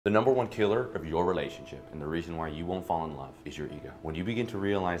The number one killer of your relationship and the reason why you won't fall in love is your ego. When you begin to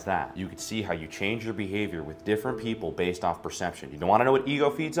realize that, you can see how you change your behavior with different people based off perception. You don't want to know what ego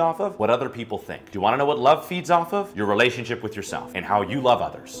feeds off of? What other people think. Do you want to know what love feeds off of? Your relationship with yourself and how you love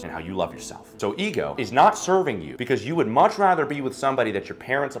others and how you love yourself. So ego is not serving you because you would much rather be with somebody that your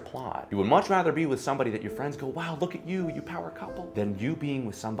parents applaud. You would much rather be with somebody that your friends go, wow, look at you, you power couple, than you being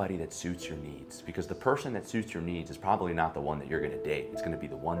with somebody that suits your needs. Because the person that suits your needs is probably not the one that you're going to date. It's going to be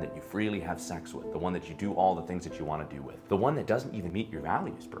the one that you freely have sex with, the one that you do all the things that you want to do with, the one that doesn't even meet your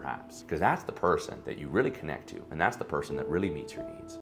values perhaps, because that's the person that you really connect to, and that's the person that really meets your needs.